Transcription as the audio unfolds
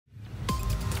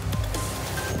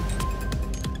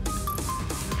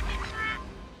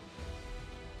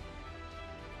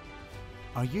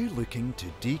Are you looking to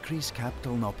decrease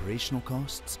capital and operational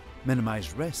costs,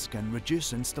 minimise risk and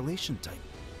reduce installation time?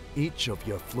 Each of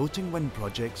your floating wind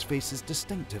projects faces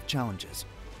distinctive challenges,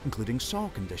 including soil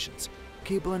conditions,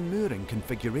 cable and mooring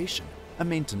configuration and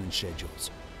maintenance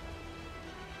schedules.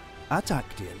 At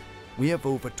Acteon, we have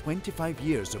over 25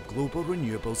 years of global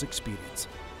renewables experience.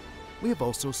 We have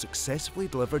also successfully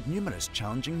delivered numerous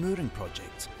challenging mooring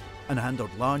projects and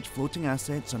handled large floating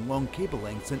assets and long cable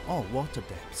lengths in all water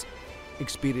depths,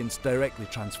 experience directly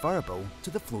transferable to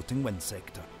the floating wind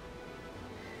sector.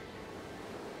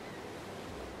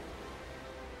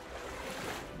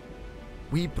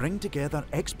 We bring together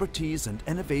expertise and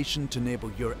innovation to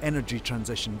enable your energy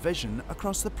transition vision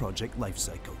across the project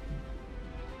lifecycle.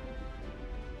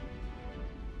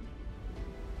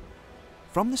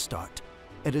 From the start,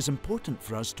 it is important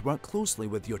for us to work closely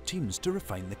with your teams to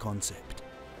refine the concept.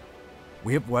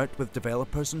 We have worked with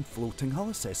developers on floating hull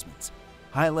assessments,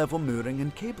 high-level mooring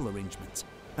and cable arrangements,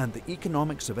 and the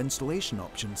economics of installation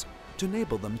options to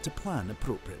enable them to plan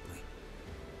appropriately.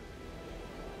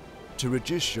 To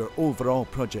reduce your overall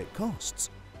project costs,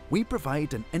 we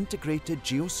provide an integrated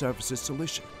geoservices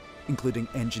solution, including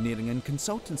engineering and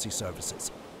consultancy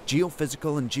services,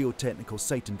 geophysical and geotechnical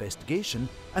site investigation,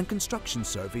 and construction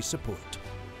survey support.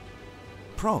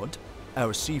 PROD,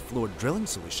 our seafloor drilling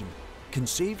solution, can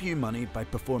save you money by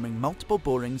performing multiple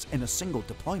borings in a single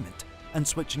deployment and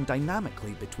switching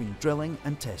dynamically between drilling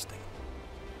and testing.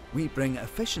 We bring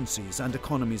efficiencies and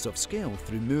economies of scale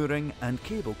through mooring and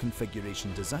cable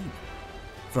configuration design,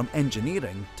 from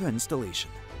engineering to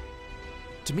installation.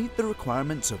 To meet the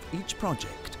requirements of each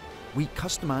project, we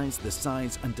customize the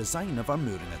size and design of our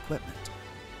mooring equipment.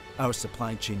 Our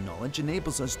supply chain knowledge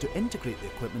enables us to integrate the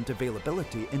equipment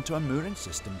availability into our mooring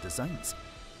system designs.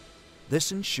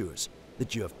 This ensures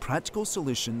that you have practical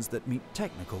solutions that meet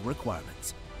technical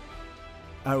requirements.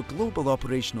 Our global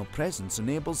operational presence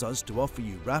enables us to offer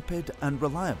you rapid and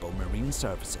reliable marine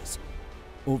services.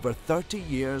 Over 30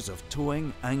 years of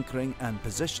towing, anchoring and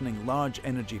positioning large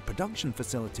energy production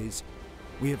facilities,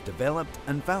 we have developed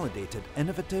and validated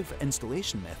innovative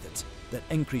installation methods that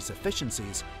increase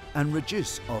efficiencies and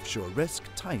reduce offshore risk,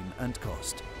 time and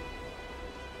cost.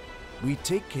 We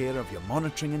take care of your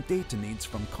monitoring and data needs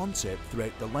from concept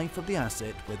throughout the life of the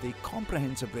asset with a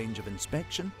comprehensive range of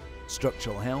inspection,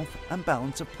 structural health and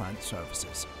balance of plant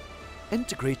services.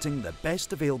 Integrating the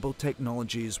best available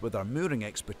technologies with our mooring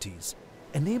expertise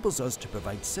enables us to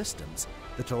provide systems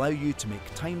that allow you to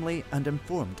make timely and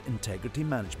informed integrity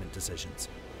management decisions.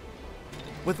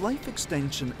 With life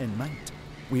extension in mind,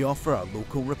 we offer our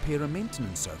local repair and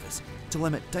maintenance service to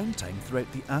limit downtime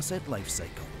throughout the asset life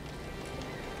cycle.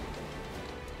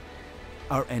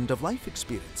 Our end-of-life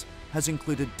experience has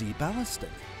included deballasting,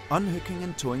 unhooking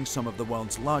and towing some of the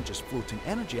world's largest floating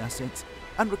energy assets,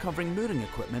 and recovering mooring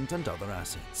equipment and other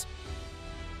assets.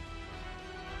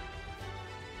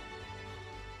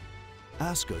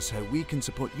 Ask us how we can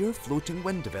support your floating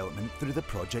wind development through the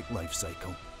project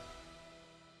lifecycle.